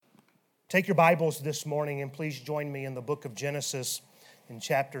Take your Bibles this morning and please join me in the book of Genesis in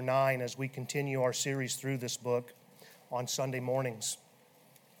chapter 9 as we continue our series through this book on Sunday mornings.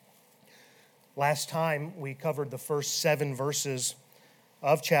 Last time we covered the first 7 verses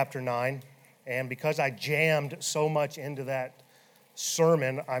of chapter 9, and because I jammed so much into that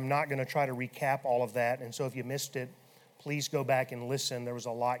sermon, I'm not going to try to recap all of that, and so if you missed it, please go back and listen. There was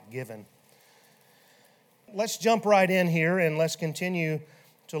a lot given. Let's jump right in here and let's continue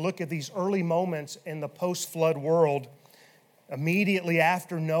to look at these early moments in the post-flood world immediately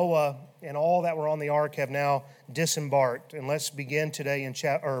after Noah and all that were on the ark have now disembarked. And let's begin today in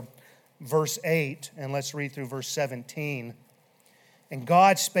verse 8, and let's read through verse 17. And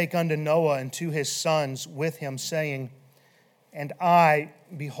God spake unto Noah and to his sons with him, saying, And I,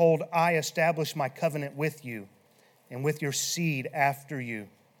 behold, I establish my covenant with you, and with your seed after you,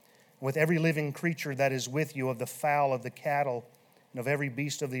 with every living creature that is with you, of the fowl, of the cattle, and of every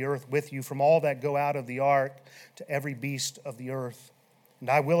beast of the earth with you, from all that go out of the ark to every beast of the earth. And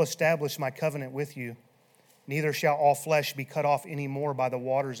I will establish my covenant with you. Neither shall all flesh be cut off any more by the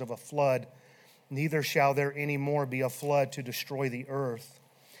waters of a flood, neither shall there any more be a flood to destroy the earth.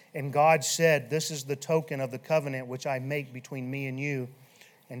 And God said, This is the token of the covenant which I make between me and you,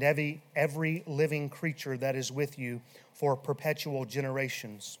 and every living creature that is with you for perpetual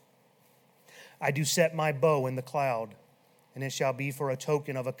generations. I do set my bow in the cloud, and it shall be for a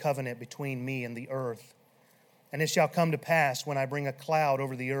token of a covenant between me and the earth. And it shall come to pass, when I bring a cloud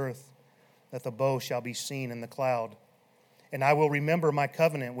over the earth, that the bow shall be seen in the cloud. And I will remember my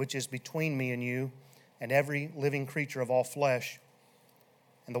covenant which is between me and you, and every living creature of all flesh.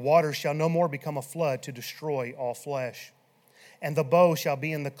 And the waters shall no more become a flood to destroy all flesh. And the bow shall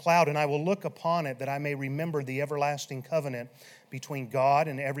be in the cloud, and I will look upon it, that I may remember the everlasting covenant between God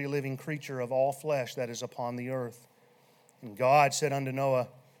and every living creature of all flesh that is upon the earth. And God said unto Noah,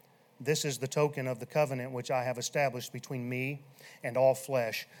 This is the token of the covenant which I have established between me and all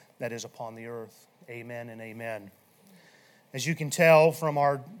flesh that is upon the earth. Amen and amen. As you can tell from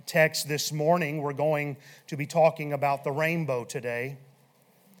our text this morning, we're going to be talking about the rainbow today.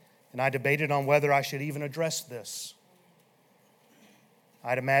 And I debated on whether I should even address this.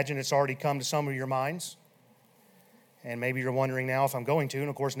 I'd imagine it's already come to some of your minds. And maybe you're wondering now if I'm going to. And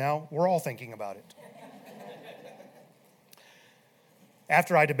of course, now we're all thinking about it.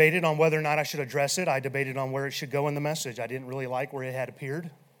 After I debated on whether or not I should address it, I debated on where it should go in the message. I didn't really like where it had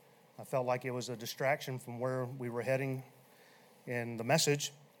appeared. I felt like it was a distraction from where we were heading in the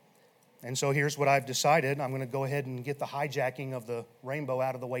message. And so here's what I've decided. I'm going to go ahead and get the hijacking of the rainbow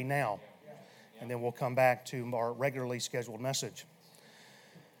out of the way now. And then we'll come back to our regularly scheduled message.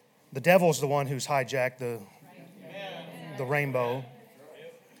 The devil's the one who's hijacked the rainbow.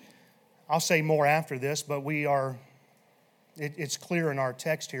 I'll say more after this, but it's clear in our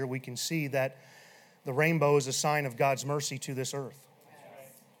text here, we can see that the rainbow is a sign of God's mercy to this earth.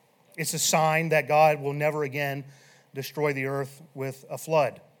 It's a sign that God will never again destroy the earth with a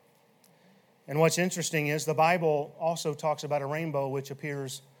flood. And what's interesting is the Bible also talks about a rainbow which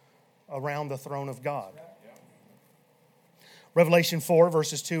appears around the throne of God. Revelation 4,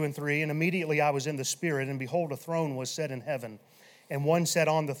 verses 2 and 3, And immediately I was in the Spirit, and behold, a throne was set in heaven, and one sat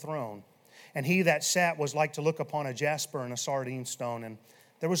on the throne. And he that sat was like to look upon a jasper and a sardine stone. And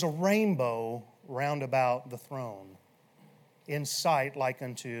there was a rainbow round about the throne, in sight like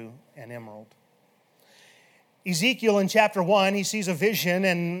unto an emerald. Ezekiel in chapter 1, he sees a vision,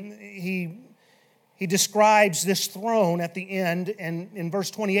 and he describes this throne at the end. And in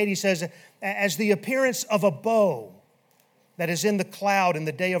verse 28, he says, As the appearance of a bow that is in the cloud in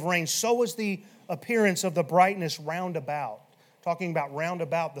the day of rain, so is the appearance of the brightness round about. Talking about round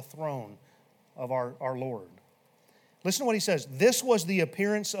about the throne of our Lord. Listen to what he says. This was the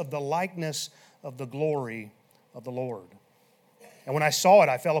appearance of the likeness of the glory of the Lord. And when I saw it,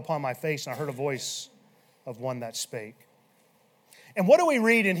 I fell upon my face, and I heard a voice of one that spake. And what do we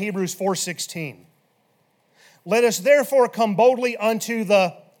read in Hebrews 4:16? Let us therefore come boldly unto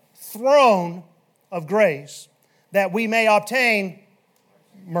the throne of grace, that we may obtain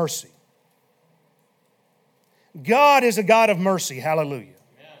mercy. God is a God of mercy. Hallelujah.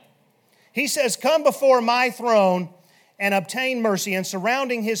 He says, Come before my throne and obtain mercy. And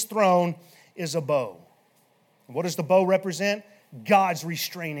surrounding his throne is a bow. What does the bow represent? God's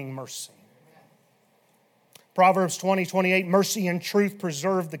restraining mercy. Proverbs 20:28, Mercy and truth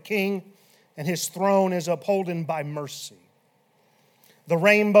preserve the king, and his throne is upholden by mercy. The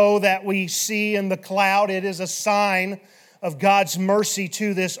rainbow that we see in the cloud, it is a sign of God's mercy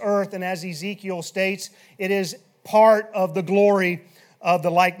to this earth. And as Ezekiel states, it is part of the glory of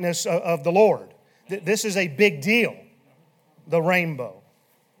the likeness of the Lord. This is a big deal, the rainbow.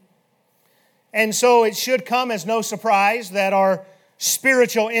 And so it should come as no surprise that our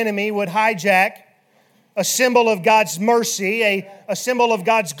spiritual enemy would hijack a symbol of God's mercy, a symbol of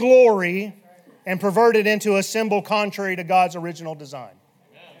God's glory, and pervert it into a symbol contrary to God's original design.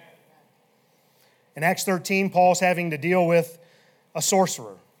 In Acts 13, Paul's having to deal with a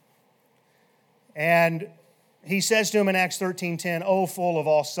sorcerer. And he says to him in Acts 13:10, "O full of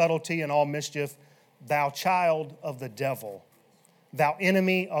all subtlety and all mischief, thou child of the devil, thou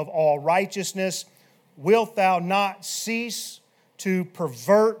enemy of all righteousness, wilt thou not cease to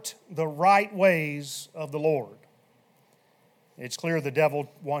pervert the right ways of the Lord?" It's clear the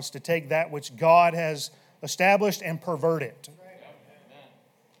devil wants to take that which God has established and pervert it.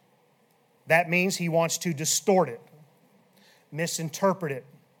 That means he wants to distort it, misinterpret it,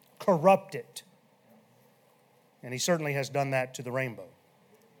 corrupt it. And he certainly has done that to the rainbow.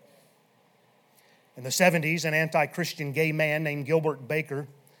 In the 70s, an anti-Christian gay man named Gilbert Baker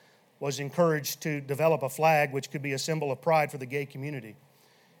was encouraged to develop a flag which could be a symbol of pride for the gay community.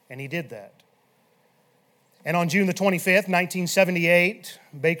 And he did that. And on June the 25th, 1978,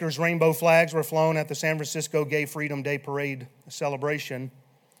 Baker's rainbow flags were flown at the San Francisco Gay Freedom Day Parade celebration.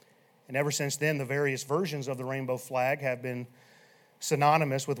 And ever since then, the various versions of the rainbow flag have been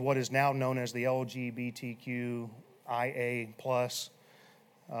synonymous with what is now known as the LGBTQIA+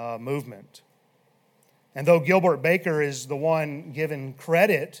 movement. And though Gilbert Baker is the one given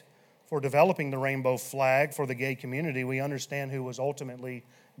credit for developing the rainbow flag for the gay community, we understand who was ultimately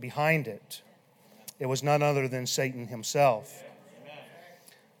behind it. It was none other than Satan himself.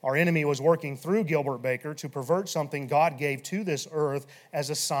 Our enemy was working through Gilbert Baker to pervert something God gave to this earth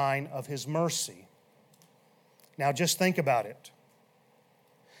as a sign of his mercy. Now just think about it.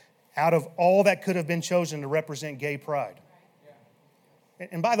 Out of all that could have been chosen to represent gay pride.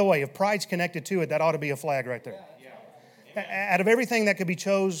 And by the way, if pride's connected to it, that ought to be a flag right there. Out of everything that could be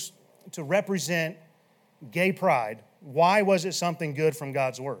chose to represent gay pride, why was it something good from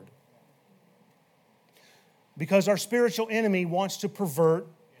God's word? Because our spiritual enemy wants to pervert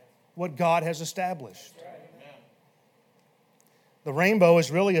what God has established. The rainbow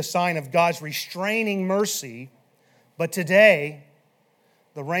is really a sign of God's restraining mercy, but today,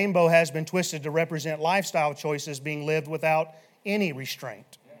 the rainbow has been twisted to represent lifestyle choices being lived without any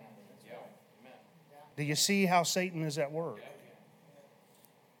restraint. Do you see how Satan is at work?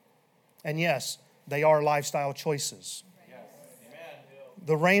 And yes, they are lifestyle choices.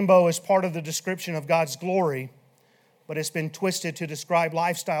 The rainbow is part of the description of God's glory, but it's been twisted to describe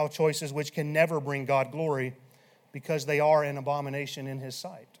lifestyle choices which can never bring God glory because they are an abomination in His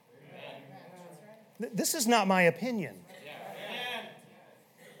sight. This is not my opinion.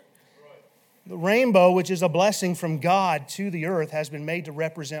 The rainbow, which is a blessing from God to the earth, has been made to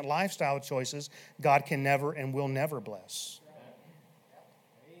represent lifestyle choices God can never and will never bless.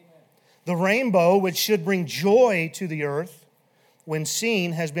 The rainbow, which should bring joy to the earth, when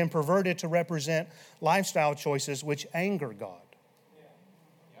seen, has been perverted to represent lifestyle choices which anger God.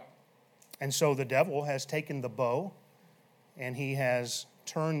 And so the devil has taken the bow and he has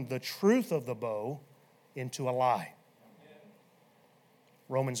turned the truth of the bow into a lie.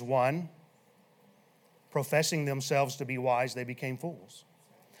 Romans 1, professing themselves to be wise, they became fools,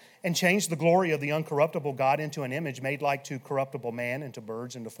 and changed the glory of the uncorruptible God into an image made like to corruptible man, and to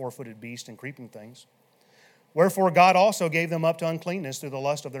birds, and to four-footed beasts, and creeping things. Wherefore God also gave them up to uncleanness through the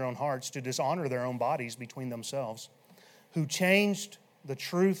lust of their own hearts, to dishonor their own bodies between themselves, who changed the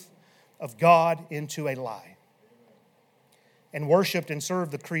truth of God into a lie, and worshiped and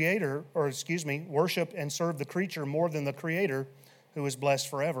served the creature more than the Creator, who is blessed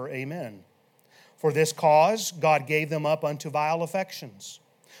forever. Amen. For this cause God gave them up unto vile affections.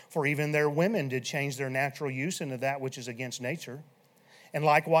 For even their women did change their natural use into that which is against nature. And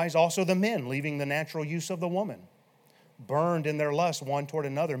likewise also the men, leaving the natural use of the woman, burned in their lust one toward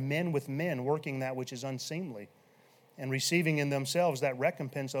another, men with men, working that which is unseemly, and receiving in themselves that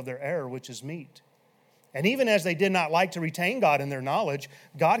recompense of their error which is meet. And even as they did not like to retain God in their knowledge,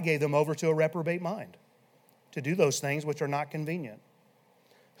 God gave them over to a reprobate mind, to do those things which are not convenient.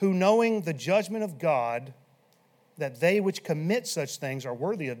 Who, knowing the judgment of God, that they which commit such things are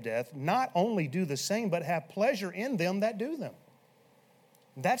worthy of death, not only do the same, but have pleasure in them that do them.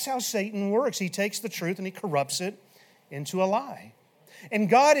 That's how Satan works. He takes the truth and he corrupts it into a lie. And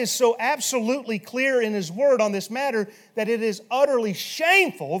God is so absolutely clear in His Word on this matter that it is utterly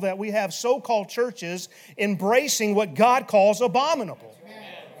shameful that we have so-called churches embracing what God calls abominable.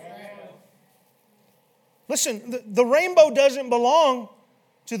 Listen, the rainbow doesn't belong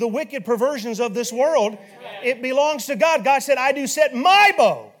to the wicked perversions of this world. It belongs to God. God said, I do set my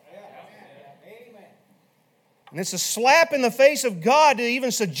bow. And it's a slap in the face of God to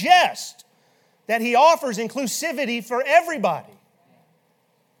even suggest that He offers inclusivity for everybody.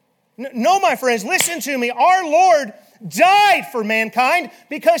 No, my friends, listen to me. Our Lord died for mankind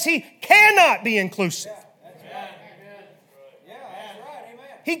because He cannot be inclusive.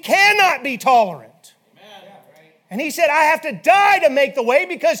 He cannot be tolerant. And He said, I have to die to make the way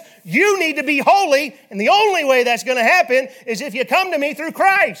because you need to be holy. And the only way that's going to happen is if you come to me through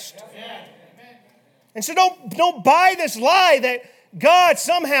Christ. And so don't buy this lie that God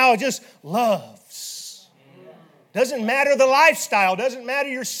somehow just loves. Doesn't matter the lifestyle, doesn't matter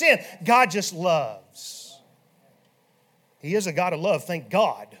your sin. God just loves. He is a God of love, thank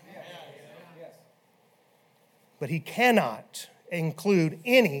God. But He cannot include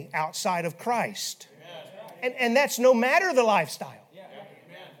any outside of Christ. And that's no matter the lifestyle.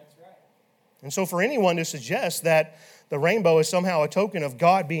 And so for anyone to suggest that the rainbow is somehow a token of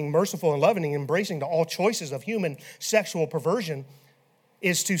God being merciful and loving and embracing to all choices of human sexual perversion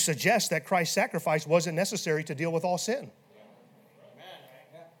is to suggest that Christ's sacrifice wasn't necessary to deal with all sin.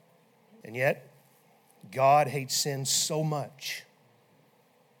 And yet, God hates sin so much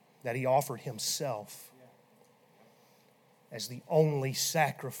that He offered Himself as the only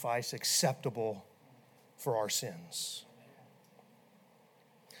sacrifice acceptable for our sins.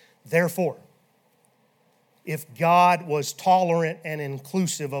 Therefore, if God was tolerant and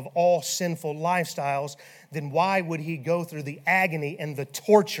inclusive of all sinful lifestyles, then why would He go through the agony and the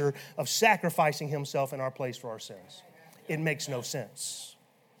torture of sacrificing Himself in our place for our sins? It makes no sense.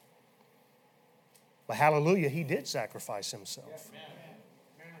 But hallelujah, He did sacrifice Himself.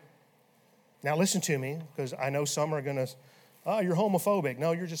 Now listen to me, because I know some are going to, oh, you're homophobic.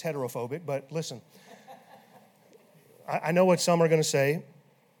 No, you're just heterophobic. But listen, I know what some are going to say.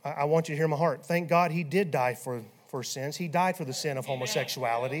 I want you to hear my heart. Thank God He did die for sins. He died for the sin of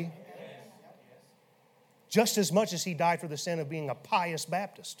homosexuality. Just as much as He died for the sin of being a pious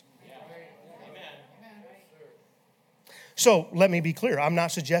Baptist. So let me be clear. I'm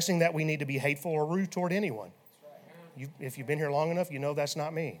not suggesting that we need to be hateful or rude toward anyone. If you've been here long enough, you know that's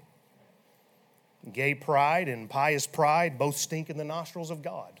not me. Gay pride and pious pride both stink in the nostrils of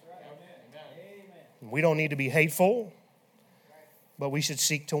God. We don't need to be hateful, but we should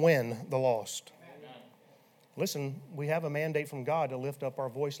seek to win the lost. Listen, we have a mandate from God to lift up our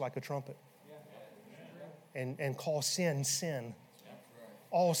voice like a trumpet and call sin, sin.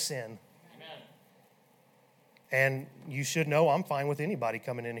 All sin. And you should know I'm fine with anybody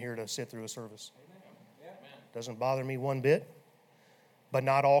coming in here to sit through a service. Doesn't bother me one bit, but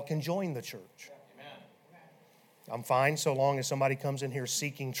not all can join the church. I'm fine so long as somebody comes in here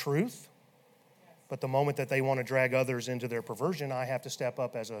seeking truth. But the moment that they want to drag others into their perversion, I have to step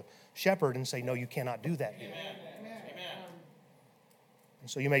up as a shepherd and say, no, you cannot do that here. And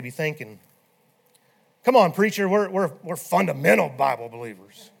so you may be thinking, come on, preacher, we're fundamental Bible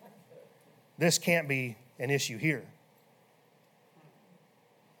believers. This can't be an issue here.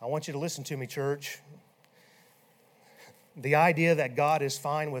 I want you to listen to me, church. The idea that God is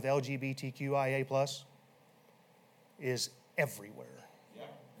fine with LGBTQIA+ is everywhere.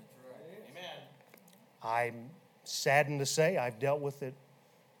 I'm saddened to say I've dealt with it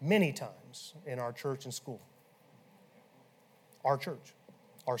many times in our church and school. Our church,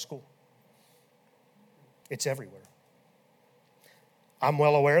 our school. It's everywhere. I'm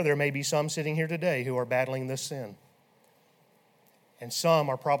well aware there may be some sitting here today who are battling this sin. And some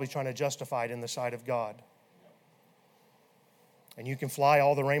are probably trying to justify it in the sight of God. And you can fly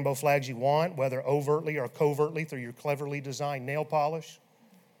all the rainbow flags you want, whether overtly or covertly through your cleverly designed nail polish,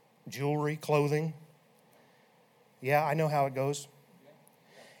 jewelry, clothing. Yeah, I know how it goes.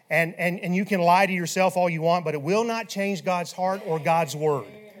 And you can lie to yourself all you want, but it will not change God's heart or God's word.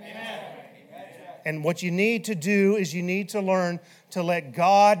 And what you need to do is you need to learn to let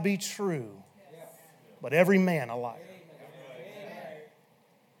God be true, but every man a liar.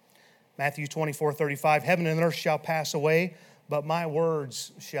 Matthew 24:35, heaven and earth shall pass away, but my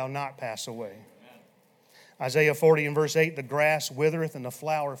words shall not pass away. Isaiah 40 and verse 8, the grass withereth and the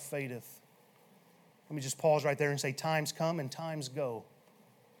flower fadeth. Let me just pause right there and say, times come and times go.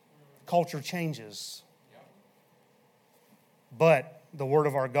 Culture changes. But the word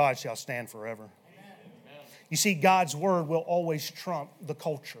of our God shall stand forever. You see, God's word will always trump the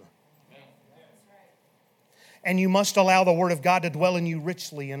culture. And you must allow the word of God to dwell in you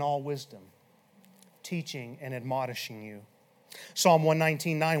richly in all wisdom, teaching and admonishing you. Psalm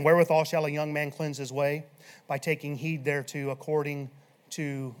 119:9, wherewithal shall a young man cleanse his way? By taking heed thereto according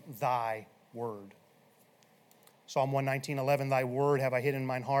to thy word. Psalm 119:11, thy word have I hid in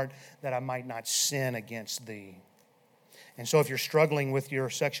mine heart that I might not sin against thee. And so if you're struggling with your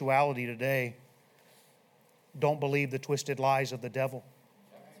sexuality today, don't believe the twisted lies of the devil.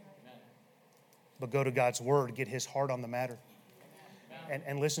 but go to God's Word, get His heart on the matter.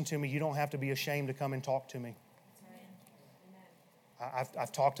 And listen to me, you don't have to be ashamed to come and talk to me.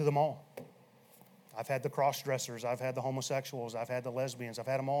 I've talked to them all. I've had the cross-dressers, I've had the homosexuals, I've had the lesbians, I've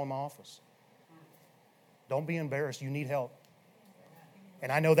had them all in my office. Don't be embarrassed, you need help.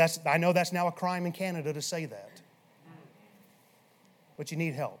 And I know that's now a crime in Canada to say that. But you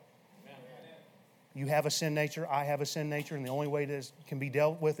need help. You have a sin nature, I have a sin nature, and the only way this can be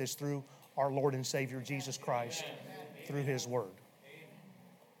dealt with is through our Lord and Savior Jesus Christ, through His Word.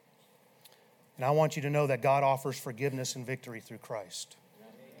 And I want you to know that God offers forgiveness and victory through Christ.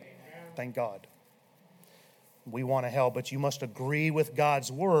 Thank God. We want to help, but you must agree with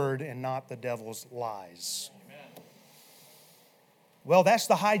God's Word and not the devil's lies. Well, that's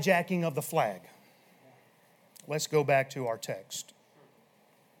the hijacking of the flag. Let's go back to our text.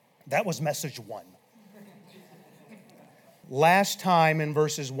 That was message 1. Last time in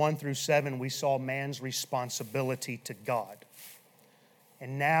verses 1 through 7, we saw man's responsibility to God.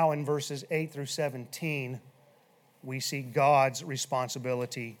 And now in verses 8 through 17, we see God's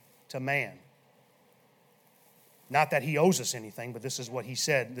responsibility to man. Not that He owes us anything, but this is what He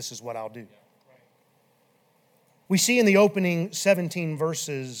said, this is what I'll do. We see in the opening 17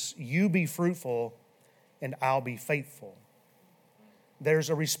 verses, you be fruitful and I'll be faithful. There's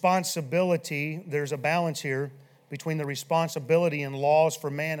a responsibility, there's a balance here between the responsibility and laws for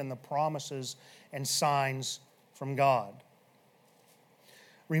man and the promises and signs from God.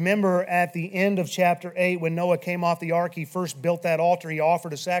 Remember at the end of chapter 8, when Noah came off the ark, he first built that altar, he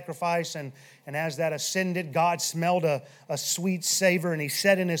offered a sacrifice, and as that ascended, God smelled a sweet savor, and he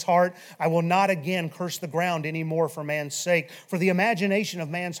said in his heart, I will not again curse the ground anymore for man's sake, for the imagination of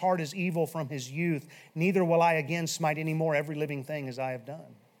man's heart is evil from his youth, neither will I again smite any more every living thing as I have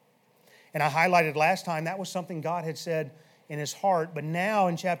done. And I highlighted last time, that was something God had said in his heart, but now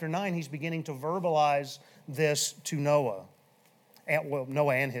in chapter 9, he's beginning to verbalize this to Noah.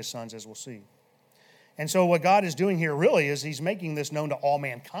 Noah and his sons, as we'll see. And so what God is doing here really is He's making this known to all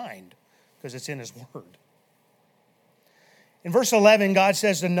mankind because it's in His Word. In verse 11, God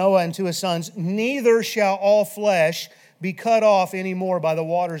says to Noah and to his sons, neither shall all flesh be cut off anymore by the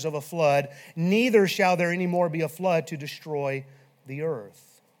waters of a flood, neither shall there anymore be a flood to destroy the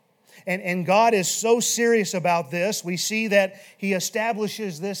earth. And God is so serious about this, we see that He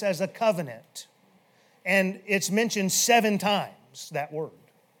establishes this as a covenant. And it's mentioned 7 times. That word.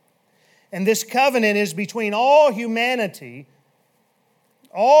 And this covenant is between all humanity,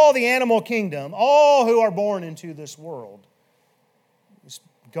 all the animal kingdom, all who are born into this world.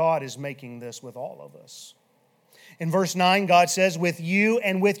 God is making this with all of us. In verse 9, God says, with you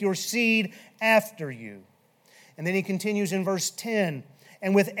and with your seed after you. And then He continues in verse 10,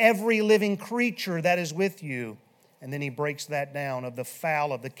 and with every living creature that is with you. And then He breaks that down of the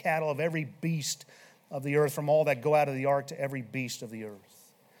fowl, of the cattle, of every beast of the earth, from all that go out of the ark to every beast of the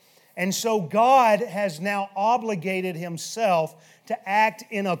earth. And so God has now obligated Himself to act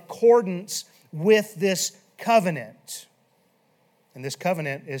in accordance with this covenant. And this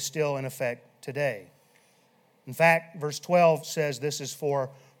covenant is still in effect today. In fact, verse 12 says this is for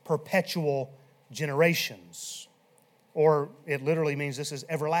perpetual generations. Or it literally means this is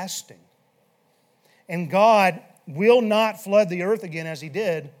everlasting. And God will not flood the earth again as He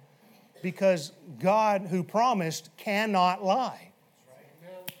did, because God, who promised, cannot lie.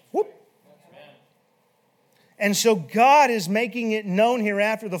 Whoop. And so God is making it known here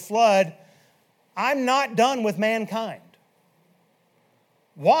after the flood, I'm not done with mankind.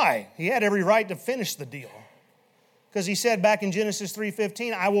 Why? He had every right to finish the deal. Because He said back in Genesis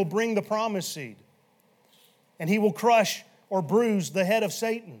 3:15, I will bring the promised seed, and he will crush or bruise the head of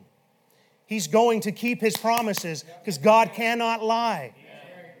Satan. He's going to keep His promises because God cannot lie.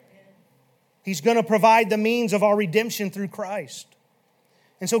 He's going to provide the means of our redemption through Christ.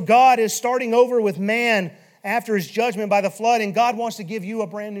 And so God is starting over with man after His judgment by the flood, and God wants to give you a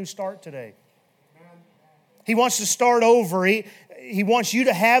brand new start today. He wants to start over. He wants you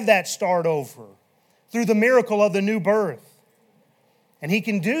to have that start over through the miracle of the new birth. And He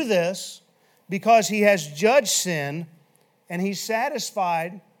can do this because He has judged sin, and He's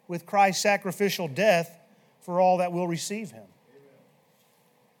satisfied with Christ's sacrificial death for all that will receive Him.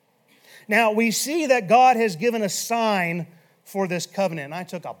 Now, we see that God has given a sign for this covenant. And I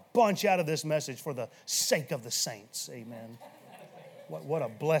took a bunch out of this message for the sake of the saints. Amen. What a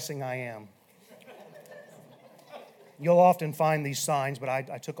blessing I am. You'll often find these signs, but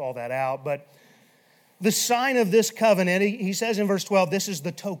I took all that out. But the sign of this covenant, he says in verse 12, this is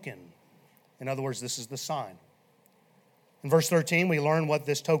the token. In other words, this is the sign. In verse 13, we learn what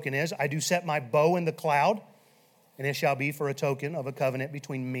this token is. I do set my bow in the cloud, and it shall be for a token of a covenant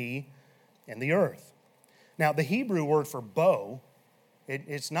between me and the earth. Now, the Hebrew word for bow,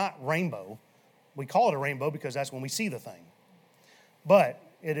 it's not rainbow. We call it a rainbow because that's when we see the thing. But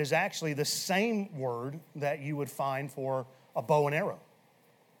it is actually the same word that you would find for a bow and arrow,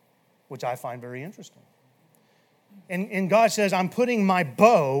 which I find very interesting. And God says, I'm putting my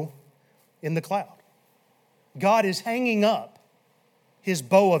bow in the cloud. God is hanging up his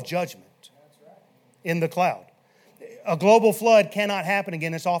bow of judgment in the cloud. A global flood cannot happen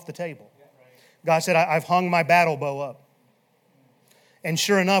again. It's off the table. God said, I've hung my battle bow up. And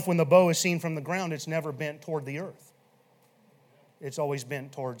sure enough, when the bow is seen from the ground, it's never bent toward the earth. It's always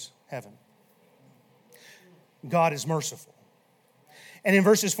bent towards heaven. God is merciful. And in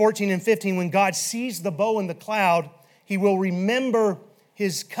verses 14 and 15, when God sees the bow in the cloud, he will remember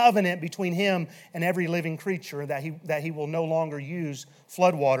his covenant between him and every living creature, that he will no longer use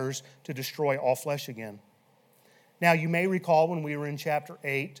floodwaters to destroy all flesh again. Now, you may recall when we were in chapter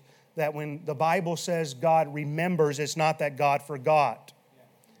 8 that when the Bible says God remembers, it's not that God forgot.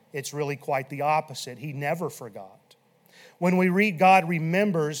 It's really quite the opposite. He never forgot. When we read God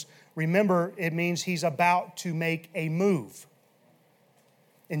remembers, remember, it means he's about to make a move.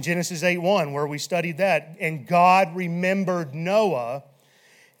 In Genesis 8:1, where we studied that, and God remembered Noah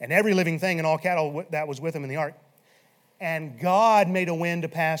and every living thing and all cattle that was with him in the ark. And God made a wind to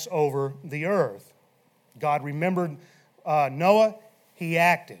pass over the earth. God remembered Noah, he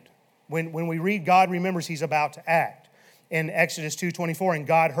acted. When we read God remembers, he's about to act. In Exodus 2:24, and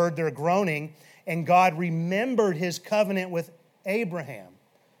God heard their groaning, and God remembered his covenant with Abraham,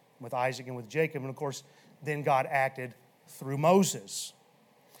 with Isaac and with Jacob. And of course, then God acted through Moses.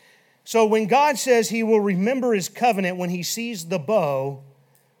 So when God says he will remember his covenant when he sees the bow,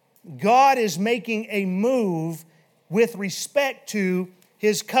 God is making a move with respect to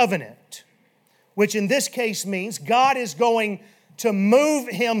his covenant, which in this case means God is going to move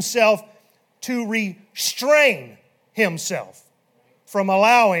himself to restrain himself from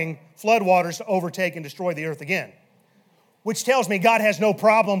allowing floodwaters to overtake and destroy the earth again, which tells me God has no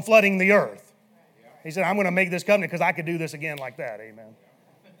problem flooding the earth. He said, I'm going to make this covenant because I could do this again like that. Amen.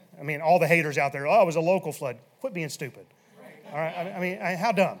 I mean, all the haters out there, oh, it was a local flood. Quit being stupid. All right? I mean,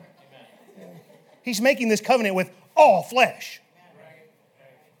 how dumb. He's making this covenant with all flesh.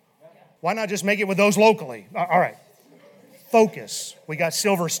 Why not just make it with those locally? All right. Focus. We got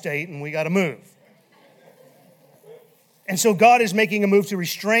Silver State and we got to move. And so God is making a move to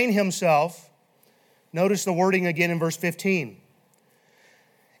restrain himself. Notice the wording again in verse 15.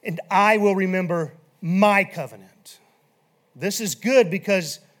 And I will remember my covenant. This is good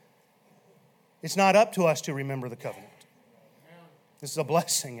because it's not up to us to remember the covenant. This is a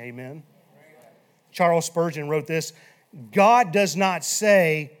blessing, amen. Charles Spurgeon wrote this, God does not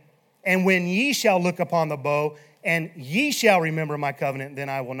say, and when ye shall look upon the bow, and ye shall remember my covenant, then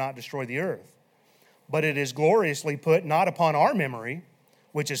I will not destroy the earth. But it is gloriously put not upon our memory,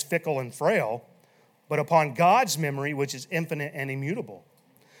 which is fickle and frail, but upon God's memory, which is infinite and immutable.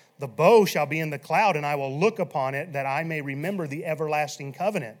 The bow shall be in the cloud, and I will look upon it, that I may remember the everlasting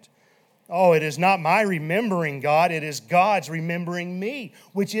covenant. Oh, it is not my remembering God, it is God's remembering me,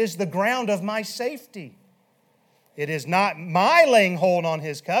 which is the ground of my safety. It is not my laying hold on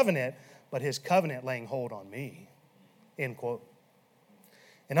his covenant, but his covenant laying hold on me. End quote.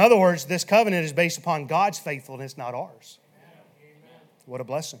 In other words, this covenant is based upon God's faithfulness, not ours. What a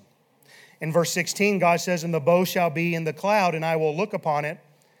blessing. In verse 16, God says, and the bow shall be in the cloud, and I will look upon it.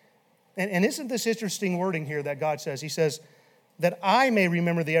 And isn't this interesting wording here that God says? He says, that I may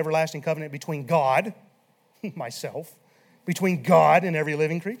remember the everlasting covenant between God, myself, between God and every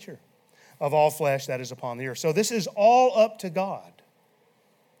living creature of all flesh that is upon the earth. So this is all up to God.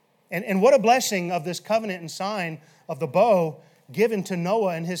 And what a blessing of this covenant and sign of the bow given to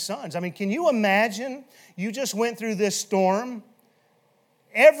Noah and his sons. I mean, can you imagine? You just went through this storm.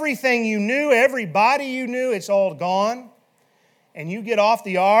 Everything you knew, everybody you knew, it's all gone. And you get off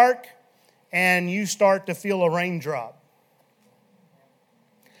the ark and you start to feel a raindrop.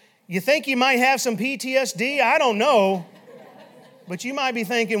 You think you might have some PTSD? I don't know. But you might be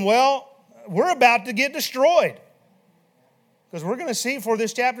thinking, well, we're about to get destroyed. Because we're going to see before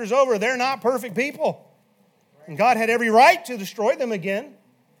this chapter is over, they're not perfect people. And God had every right to destroy them again.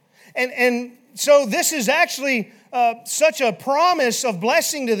 And so this is actually such a promise of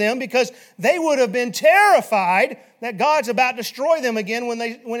blessing to them, because they would have been terrified that God's about to destroy them again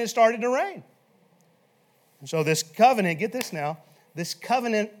when it started to rain. And so this covenant, get this now, this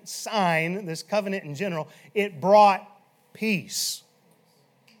covenant sign, this covenant in general, it brought peace.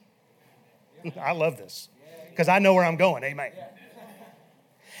 I love this because I know where I'm going. Amen.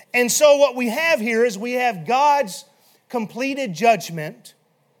 And so what we have here is we have God's completed judgment.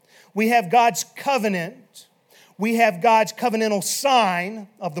 We have God's covenant. We have God's covenantal sign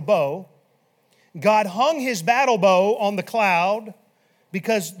of the bow. God hung his battle bow on the cloud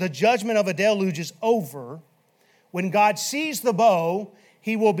because the judgment of a deluge is over. When God sees the bow,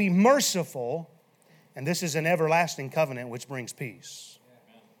 he will be merciful. And this is an everlasting covenant which brings peace.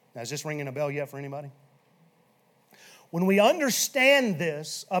 Now, is this ringing a bell yet for anybody? When we understand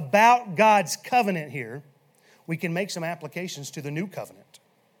this about God's covenant here, we can make some applications to the new covenant,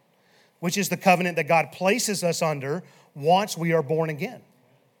 which is the covenant that God places us under once we are born again,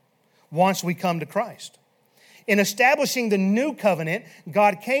 once we come to Christ. In establishing the new covenant,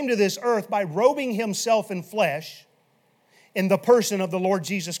 God came to this earth by robing himself in flesh in the person of the Lord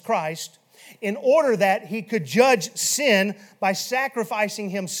Jesus Christ, in order that he could judge sin by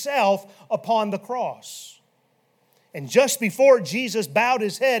sacrificing himself upon the cross. And just before Jesus bowed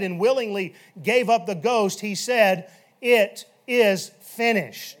his head and willingly gave up the ghost, he said, "It is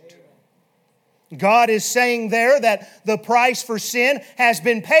finished." God is saying there that the price for sin has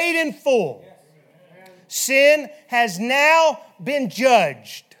been paid in full. Sin has now been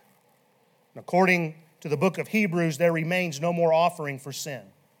judged. According to the book of Hebrews, there remains no more offering for sin.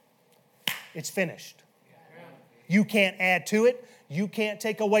 It's finished. You can't add to it. You can't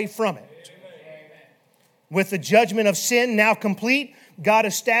take away from it. With the judgment of sin now complete, God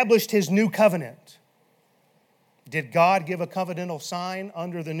established his new covenant. Did God give a covenantal sign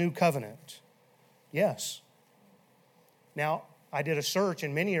under the new covenant? Yes. Now, I did a search,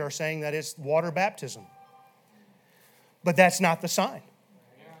 and many are saying that it's water baptism. But that's not the sign.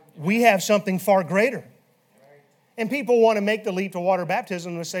 We have something far greater. And people want to make the leap to water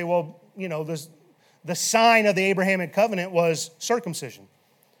baptism and say, well, you know, the sign of the Abrahamic covenant was circumcision.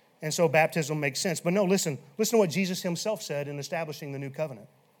 And so baptism makes sense. But no, listen to what Jesus himself said in establishing the new covenant.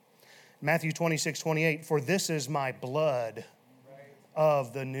 Matthew 26:28, "For this is my blood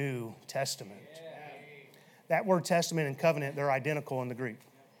of the New Testament." That word testament and covenant, they're identical in the Greek.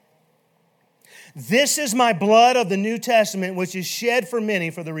 "This is my blood of the New Testament, which is shed for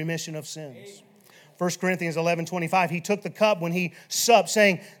many for the remission of sins." 1 Corinthians 11:25, he took the cup when he supped,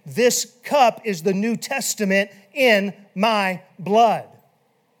 saying, "This cup is the New Testament in my blood."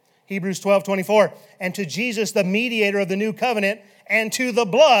 Hebrews 12:24, "And to Jesus, the mediator of the new covenant, and to the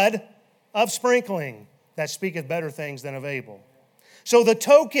blood of sprinkling, that speaketh better things than of Abel." So the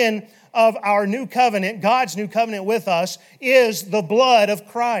token of our new covenant, God's new covenant with us, is the blood of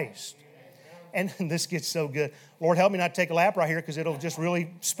Christ. And this gets so good. Lord, help me not take a lap right here because it'll just really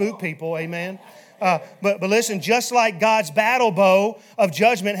spook people. Amen. But listen, just like God's battle bow of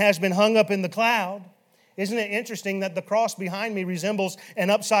judgment has been hung up in the cloud, isn't it interesting that the cross behind me resembles an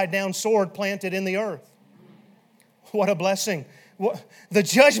upside-down sword planted in the earth? What a blessing. The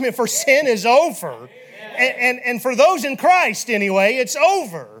judgment for sin is over. And for those in Christ, anyway, it's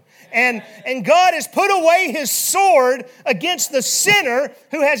over. And God has put away his sword against the sinner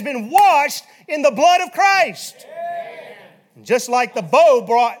who has been washed in the blood of Christ. And just like the bow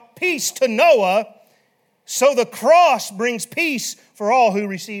brought peace to Noah, so the cross brings peace for all who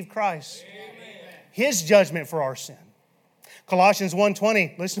receive Christ. His judgment for our sin. Colossians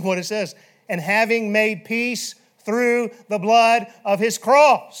 1:20, listen to what it says. "And having made peace through the blood of his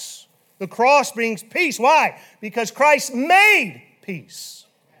cross." The cross brings peace. Why? Because Christ made peace.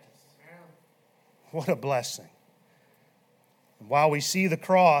 What a blessing. And while we see the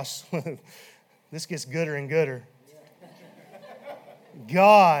cross, this gets gooder and gooder.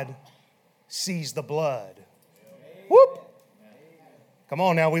 God sees the blood. Whoop! Come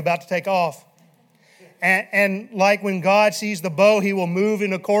on now, we're about to take off. And like when God sees the bow, he will move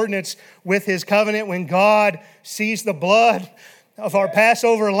in accordance with his covenant. When God sees the blood of our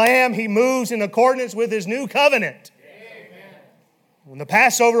Passover lamb, he moves in accordance with his new covenant. Amen. When the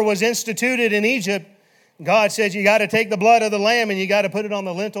Passover was instituted in Egypt, God said, you got to take the blood of the lamb and you got to put it on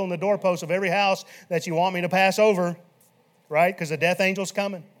the lintel and the doorpost of every house that you want me to pass over, right? Because the death angel's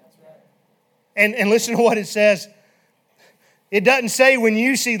coming. That's right. And listen to what it says. It doesn't say, when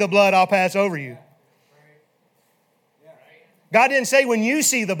you see the blood, I'll pass over you. God didn't say, when you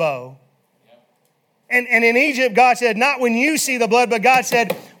see the bow. And in Egypt, God said, not when you see the blood, but God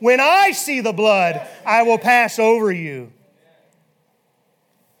said, when I see the blood, I will pass over you.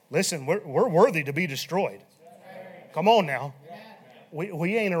 Listen, we're worthy to be destroyed. Come on now.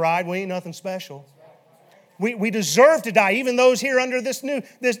 We ain't a ride. We ain't nothing special. We deserve to die. Even those here under this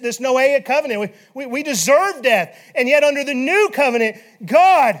Noahic covenant, we deserve death. And yet under the new covenant,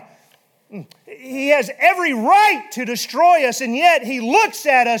 God, he has every right to destroy us, and yet he looks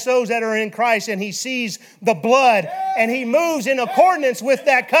at us, those that are in Christ, and he sees the blood, and he moves in accordance with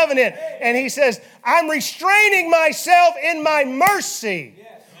that covenant. And he says, I'm restraining myself in my mercy.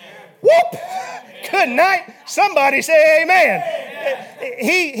 Whoop! Good night. Somebody say amen.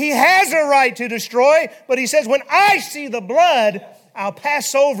 He has a right to destroy, but he says, when I see the blood, I'll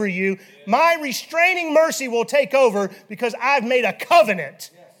pass over you. My restraining mercy will take over because I've made a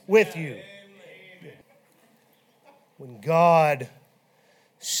covenant with you. When God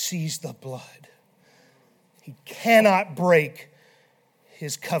sees the blood, He cannot break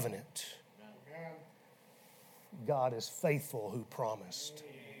His covenant. God is faithful who promised.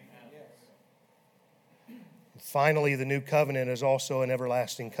 And finally, the new covenant is also an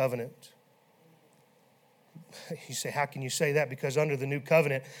everlasting covenant. You say, how can you say that? Because under the new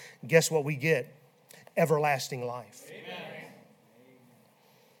covenant, guess what we get? Everlasting life.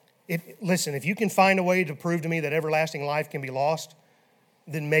 Listen, if you can find a way to prove to me that everlasting life can be lost,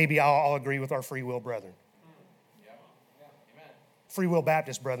 then maybe I'll agree with our free will brethren. Free will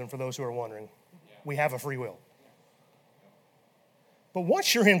Baptist brethren, for those who are wondering. We have a free will. But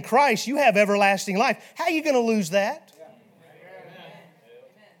once you're in Christ, you have everlasting life. How are you going to lose that?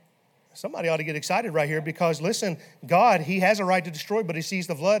 Somebody ought to get excited right here because, listen, God, He has a right to destroy, but He sees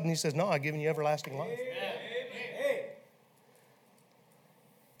the blood and He says, no, I've given you everlasting life.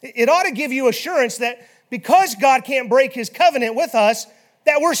 It ought to give you assurance that because God can't break His covenant with us,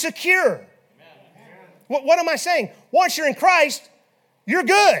 that we're secure. What am I saying? Once you're in Christ, you're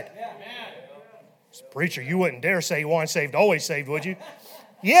good. Preacher, you wouldn't dare say once saved, always saved, would you?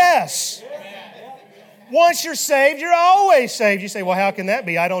 Yes. Once you're saved, you're always saved. You say, well, how can that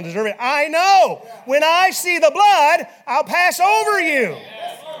be? I don't deserve it. I know. When I see the blood, I'll pass over you.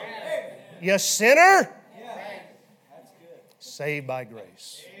 You sinner. Saved by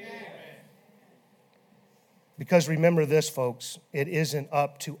grace. Because remember this, folks, it isn't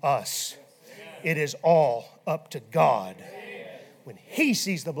up to us. It is all up to God. When He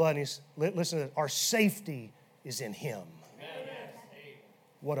sees the blood, listen to this, our safety is in Him.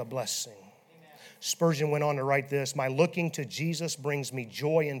 What a blessing. Spurgeon went on to write this, my looking to Jesus brings me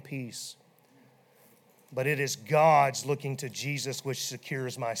joy and peace, but it is God's looking to Jesus which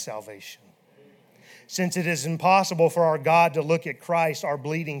secures my salvation. Since it is impossible for our God to look at Christ, our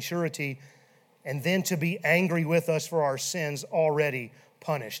bleeding surety, and then to be angry with us for our sins already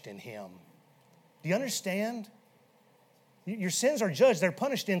punished in Him. Do you understand? Your sins are judged. They're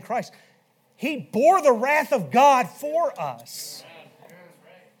punished in Christ. He bore the wrath of God for us.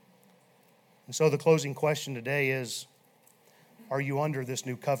 And so the closing question today is, are you under this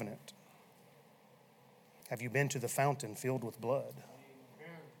new covenant? Have you been to the fountain filled with blood?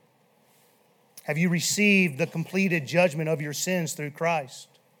 Have you received the completed judgment of your sins through Christ?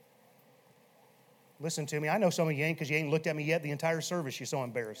 Listen to me. I know some of you ain't because you ain't looked at me yet the entire service. You're so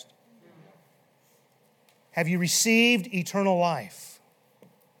embarrassed. Have you received eternal life?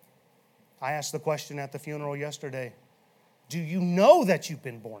 I asked the question at the funeral yesterday. Do you know that you've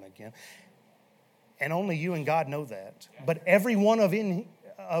been born again? And only you and God know that. But every one of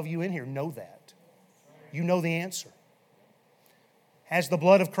you in here know that. You know the answer. Has the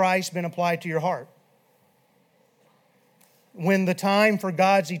blood of Christ been applied to your heart? When the time for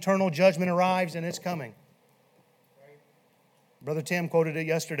God's eternal judgment arrives, and it's coming. Brother Tim quoted it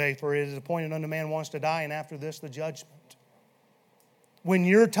yesterday, for it is appointed unto man once to die, and after this the judgment. When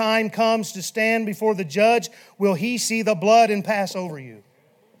your time comes to stand before the judge, will He see the blood and pass over you?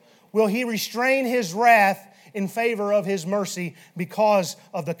 Will He restrain His wrath in favor of His mercy because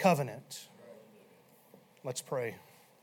of the covenant? Let's pray.